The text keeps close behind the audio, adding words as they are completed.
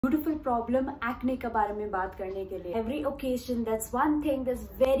Beautiful problem acne के बारे में बात करने के लिए every occasion that's one thing that's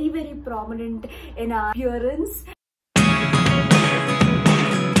very very prominent in our appearance.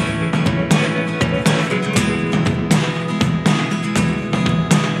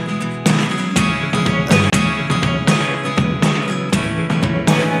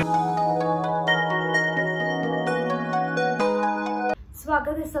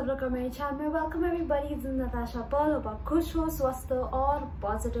 स्वागत है सब लोग का मेरे चैनल में. Welcome everybody. This is Natasha Perl. Hope आप खुश हो, स्वस्थ और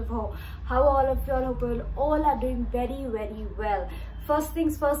पॉजिटिव हो. How all of you hope you all are doing very well. First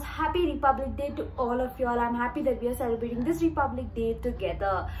things first, happy Republic Day to all of you all. I'm happy that we are celebrating this Republic Day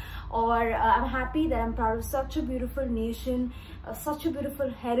together. Or I'm happy that I'm proud of such a beautiful nation, such a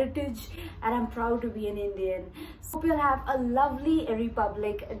beautiful heritage, and I'm proud to be an Indian. So hope you'll have a lovely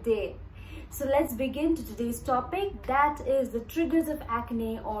Republic Day. So let's begin to today's topic, that is the triggers of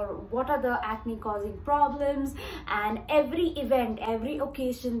acne, or what are the acne causing problems, and every event, every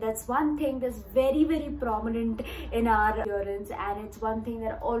occasion, that's one thing that's very prominent in our appearance, and it's one thing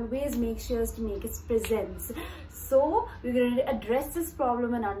that always makes sure to make its presence. So we're going to address this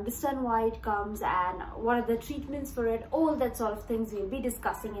problem and understand why it comes and what are the treatments for it. All that sort of things we'll be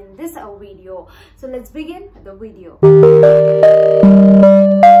discussing in this video. So let's begin the video.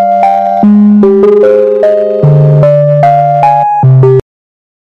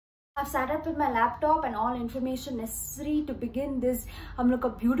 I've sat up with my laptop and all information necessary to begin this हम लोग का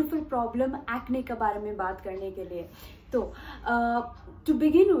beautiful problem acne के बारे में बात करने के लिए. तो to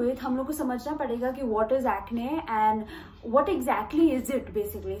begin with हम लोग को समझना पड़ेगा कि what is acne and what exactly is it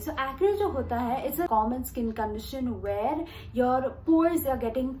basically. So acne जो होता है, it's a common skin condition where your pores are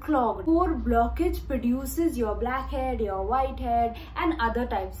getting clogged. Pore blockage produces your blackhead, your whitehead and other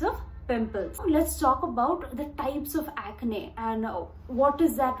types of pimples. Let's talk about the types of acne and what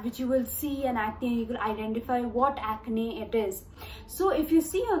is that which you will see an acne. You will identify what acne it is. So if you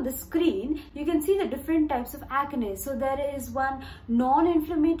see on the screen, you can see the different types of acne. So there is one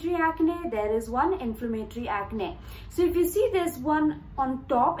non-inflammatory acne, there is one inflammatory acne. So if you see this one on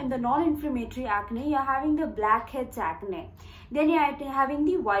top in the non-inflammatory acne, you're having the blackheads acne. Then you're having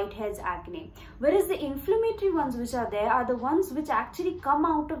the whiteheads acne. Whereas the inflammatory ones which are there are the ones which actually come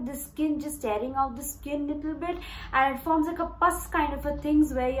out of the skin, just tearing out the skin little bit, and it forms like a pus kind of a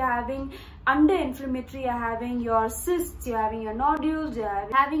things where you're having under inflammatory, you're having your cysts, you're having your nodules, you're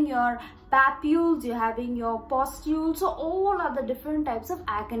having your papules, you're having your pustules. So all are the different types of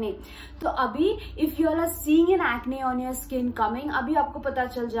acne. तो अभी if you are seeing an acne on your skin coming, अभी आपको पता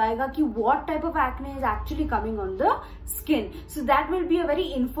चल जाएगा कि what type of acne is actually coming on the skin. So that will be a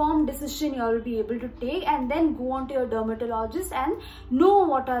very informed decision you will be able to take, and then go on to your dermatologist and know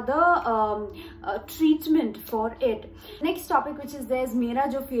what are the treatment for it. Next topic which is there is मेरा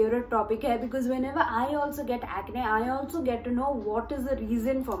जो favorite topic है, because whenever I also get acne, I also get to know what is the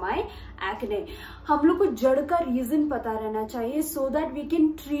reason for my acne. हम लोग को जड़ का reason पता रहना चाहिए, so that we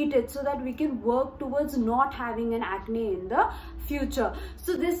can treat it, so that we can work towards not having an acne in the future.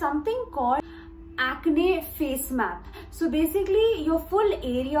 So there's something called acne face map. So basically your full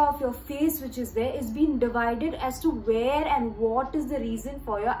area of your face which is there is being divided as to where and what is the reason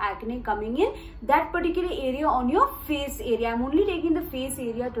for your acne coming in that particular area on your face area. I'm only taking the face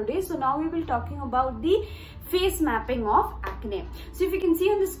area today, so now we will be talking about the face mapping of acne. So if you can see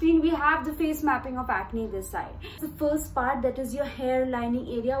on the screen, we have the face mapping of acne this side. The first part, that is your hair lining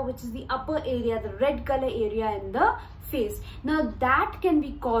area, which is the upper area, the red color area in the face. Now that can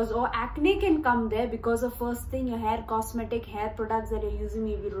be caused, or acne can come there because of, first thing, your hair cosmetic, hair products that you're using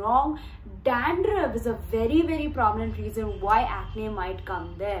may be wrong. Dandruff is a very prominent reason why acne might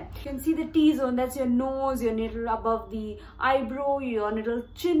come there. You can see the T-zone, that's your nose, your little above the eyebrow, your little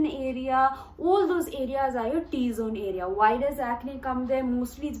chin area. All those areas are your T-zone area. Why does acne come there?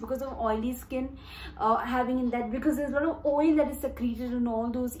 Mostly it's because of oily skin, having in that, because there's a lot of oil that is secreted in all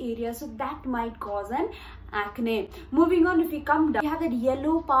those areas, so that might cause an acne. Moving on, if we come down, we have that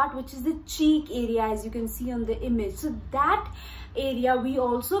yellow part which is the cheek area, as you can see on the image. So that area we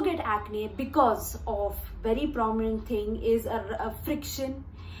also get acne because of very prominent thing is a friction.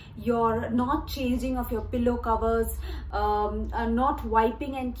 You're not changing of your pillow covers, not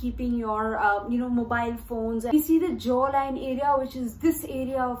wiping and keeping your mobile phones. You see the jawline area, which is this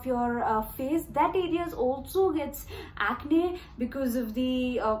area of your face, that area also gets acne because of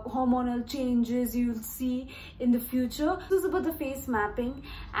the hormonal changes you'll see in the future. This is about the face mapping,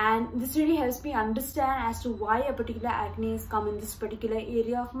 and this really helps me understand as to why a particular acne has come in this particular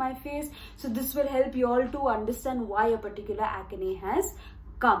area of my face. So this will help you all to understand why a particular acne has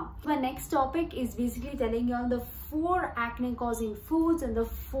come. My next topic is basically telling you all the 4 acne causing foods and the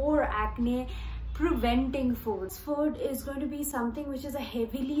 4 acne preventing foods. Food is going to be something which is a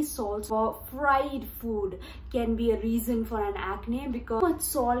heavily salt, or fried food can be a reason for an acne, because too much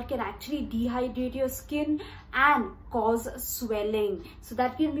salt can actually dehydrate your skin and cause swelling. So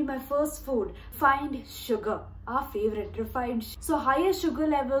that can be my first food. Refined sugar, our favorite, refined. So higher sugar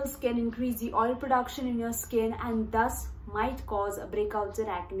levels can increase the oil production in your skin and thus might cause breakouts and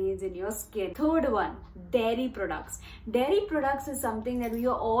acne in your skin. Third one, dairy products. Dairy products is something that we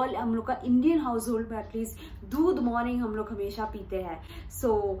are all, हम लोग का Indian household में at least दूध morning हम लोग हमेशा पीते हैं.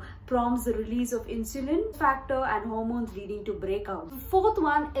 So prompts the release of insulin factor and hormones leading to breakout. Fourth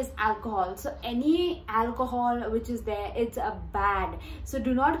one is alcohol. So any alcohol which is there, it's a bad. So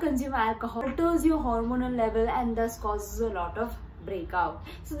do not consume alcohol. Alters your hormonal level and thus causes a lot of breakout.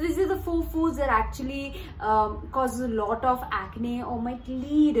 So these are the 4 foods that actually causes a lot of acne or might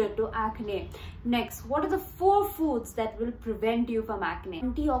lead to acne. Next, what are the 4 foods that will prevent you from acne?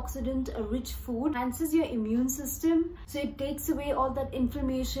 Antioxidant rich food enhances your immune system, so it takes away all that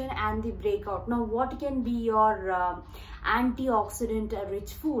inflammation and the breakout. Now what can be your antioxidant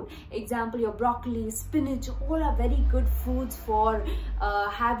rich food? Example, your broccoli, spinach, all are very good foods for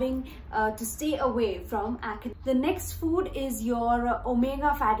having to stay away from acne. The next food is your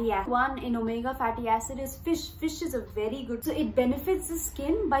omega fatty acid. One in omega fatty acid is fish. Fish is a very good, so it benefits the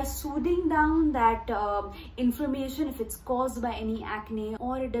skin by soothing down that inflammation if it's caused by any acne,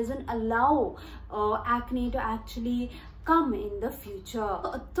 or it doesn't allow acne to actually come in the future.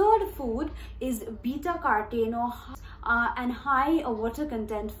 A third food is beta carotene or and high water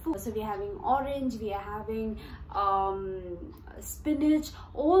content food. So we're having orange, we are having spinach,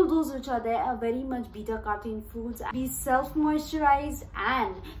 all those which are there are very much beta carotene foods. Be self-moisturized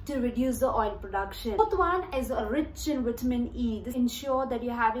and to reduce the oil production. Fourth one is rich in vitamin E. This ensure that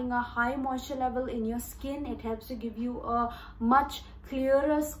you're having a high moisture level in your skin. It helps to give you a much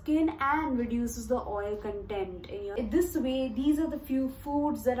clearer skin and reduces the oil content in your. This way, these are the few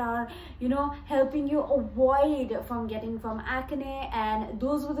foods that are, you know, helping you avoid from getting from acne, and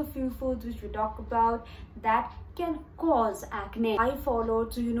those were the few foods which we talk about that can cause acne. I follow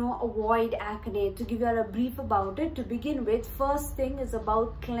to, you know, avoid acne. To give you a brief about it, to begin with, first thing is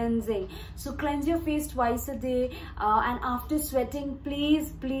about cleansing. So cleanse your face twice a day, and after sweating,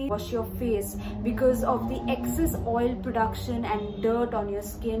 please wash your face, because of the excess oil production and dirt on your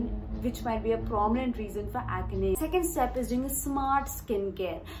skin, which might be a prominent reason for acne. Second step is doing a smart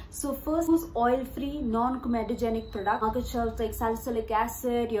skincare. So first, use oil-free, non-comedogenic products. Market shelves like salicylic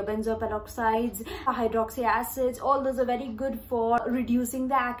acid, your benzoyl peroxides, hydroxy acids, all those are very good for reducing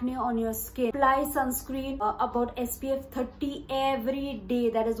the acne on your skin. Apply sunscreen about SPF 30 every day.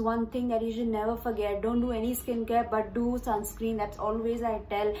 That is one thing that you should never forget. Don't do any skincare but do sunscreen. That's always I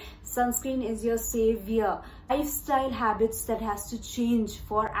tell. Sunscreen is your savior. Lifestyle habits that has to change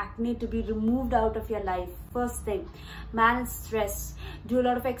for acne to be removed out of your life. First thing, manage stress. Do a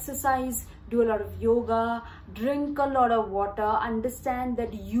lot of exercise, do a lot of yoga, drink a lot of water. Understand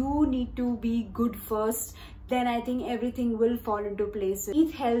that you need to be good first. Then I think everything will fall into place.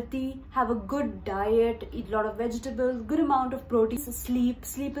 Eat healthy, have a good diet, eat a lot of vegetables, good amount of protein.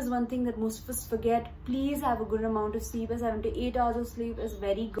 Sleep is one thing that most of us forget. Please have a good amount of sleep. 7 to 8 hours of sleep is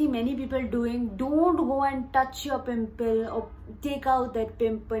very good. See many people doing, don't go and touch your pimple or take out that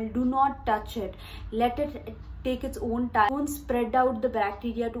pimple. Do not touch it. Let it take its own time. Don't spread out the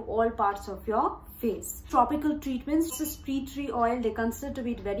bacteria to all parts of your face. Tropical treatments, this is tea tree oil, they consider to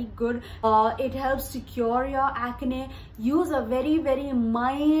be very good. It helps to cure your acne. Use a very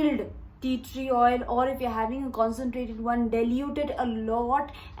mild tea tree oil, or if you're having a concentrated one, dilute it a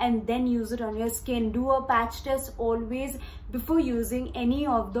lot and then use it on your skin. Do a patch test always before using any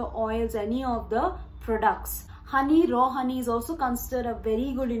of the oils, any of the products. Honey, raw honey is also considered a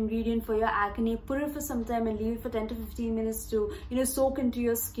very good ingredient for your acne. Put it for some time and leave it for 10 to 15 minutes to, you know, soak into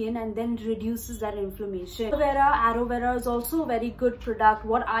your skin, and then reduces that inflammation. Aloe vera is also a very good product.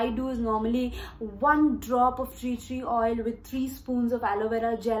 What I do is normally 1 drop of tea tree oil with 3 spoons of aloe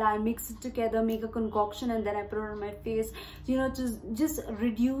vera gel. I mix it together, make a concoction, and then I put it on my face, you know, to just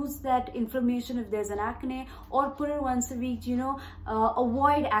reduce that inflammation if there's an acne, or put it once a week, you know,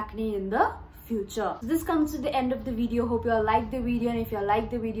 avoid acne in the future. So this comes to the end of the video. Hope you all like the video, and if you all like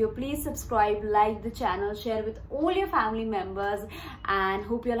the video, please subscribe, like the channel, share with all your family members, and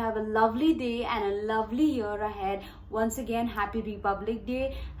hope you all have a lovely day and a lovely year ahead. Once again, happy Republic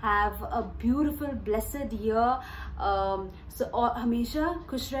Day. Have a beautiful, blessed year. So हमेशा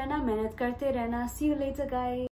खुश रहना, मेहनत करते रहना. See you later, guys.